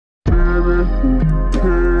baby, who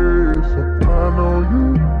cares? I know you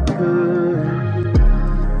care.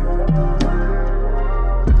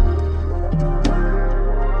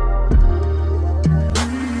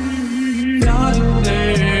 जादू दे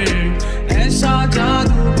ऐसा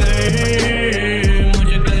जादू दे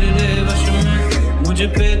मुझे कर दे वश में मुझ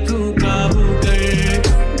पे तू काबू कर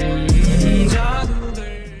जादू दे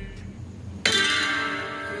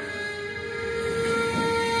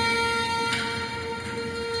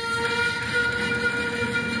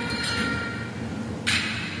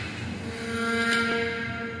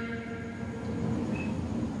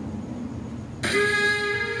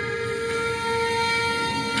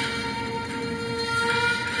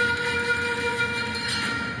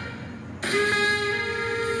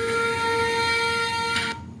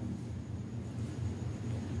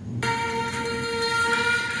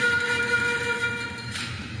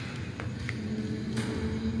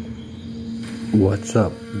What's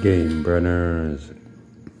up, game runners?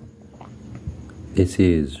 This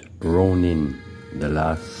is Ronin, the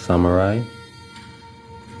Last Samurai.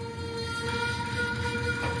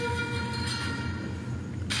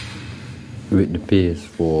 With the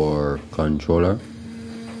PS4 controller.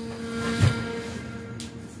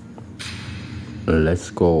 Let's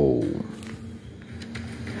go.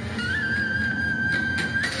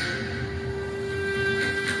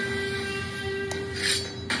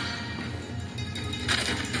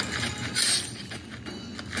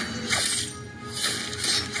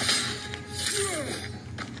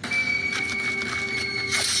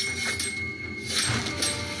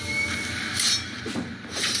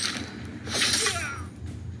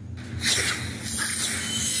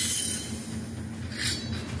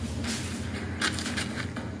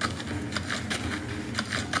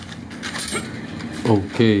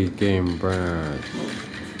 Okay, game runners.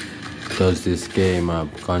 Does this game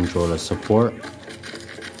have controller support?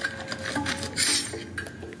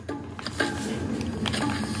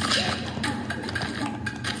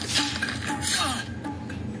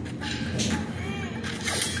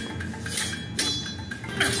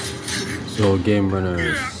 So game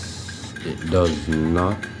runners, it does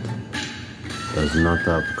not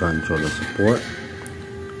have controller support.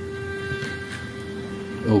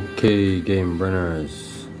 Okay, game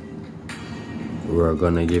runners, we're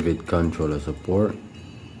gonna give it controller support.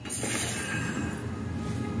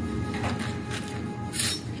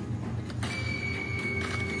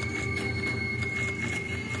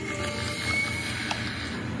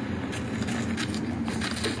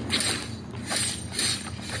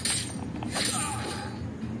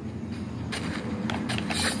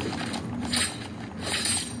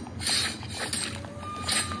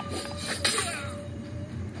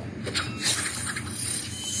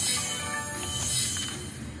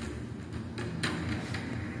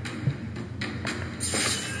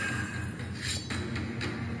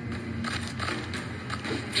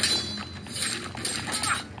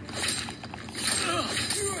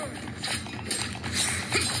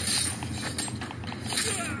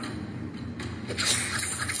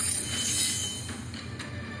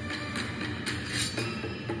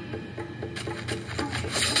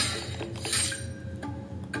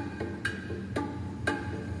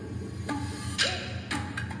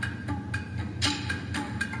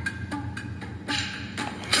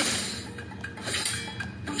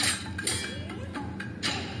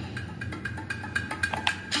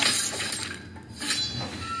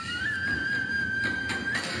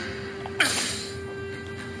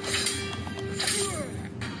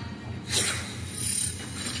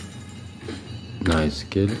 Nice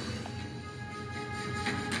kill.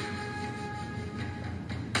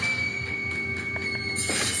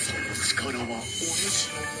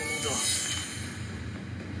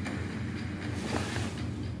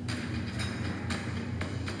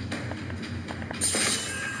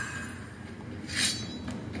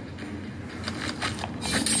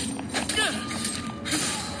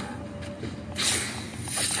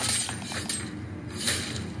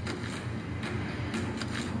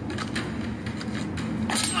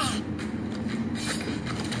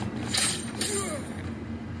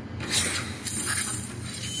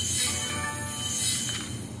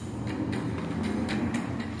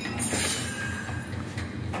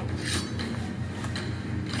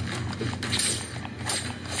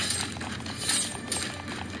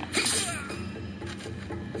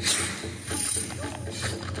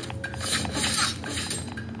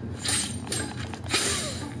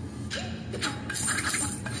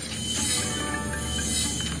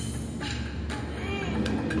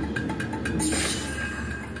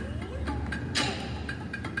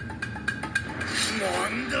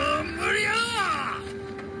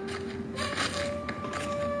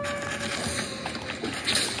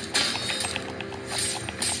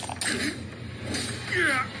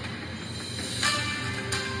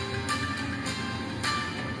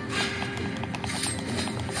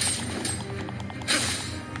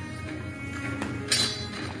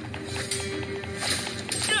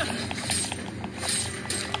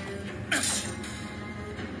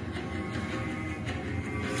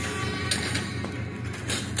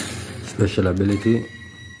 Special ability.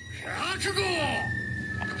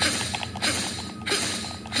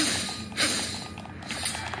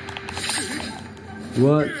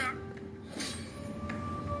 What?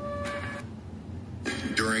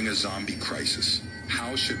 During a zombie crisis,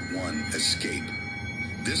 how should one escape?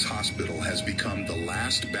 This hospital has become the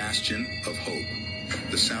last bastion of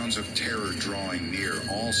hope. The sounds of terror drawing near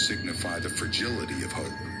all signify the fragility of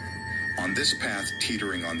hope. On this path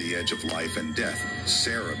teetering on the edge of life and death,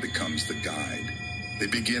 Sarah becomes the guide. They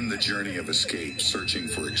begin the journey of escape, searching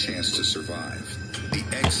for a chance to survive. The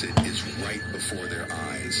exit is right before their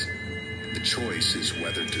eyes. The choice is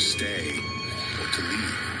whether to stay or to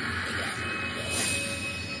leave.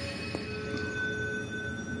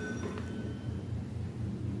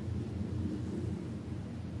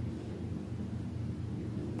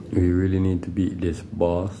 We really need to beat this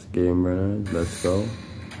boss, Game Runner. Let's go.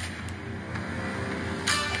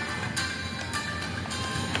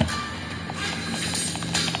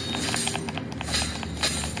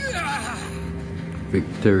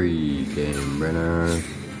 Victory, Game Runner.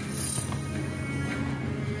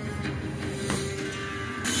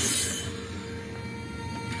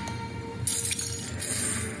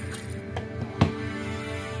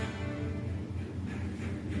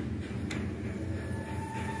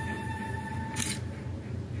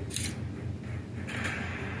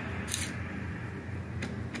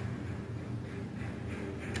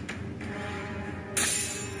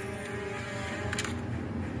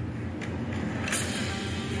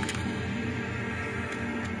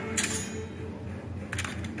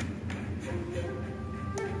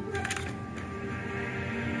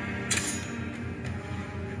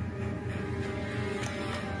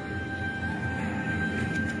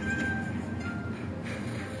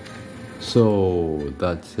 So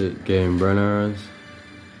that's it, Game Runners.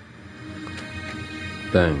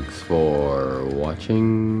 Thanks for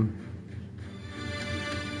watching.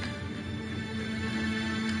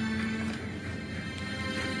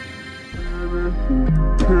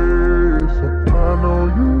 Yes, I know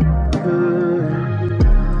you care.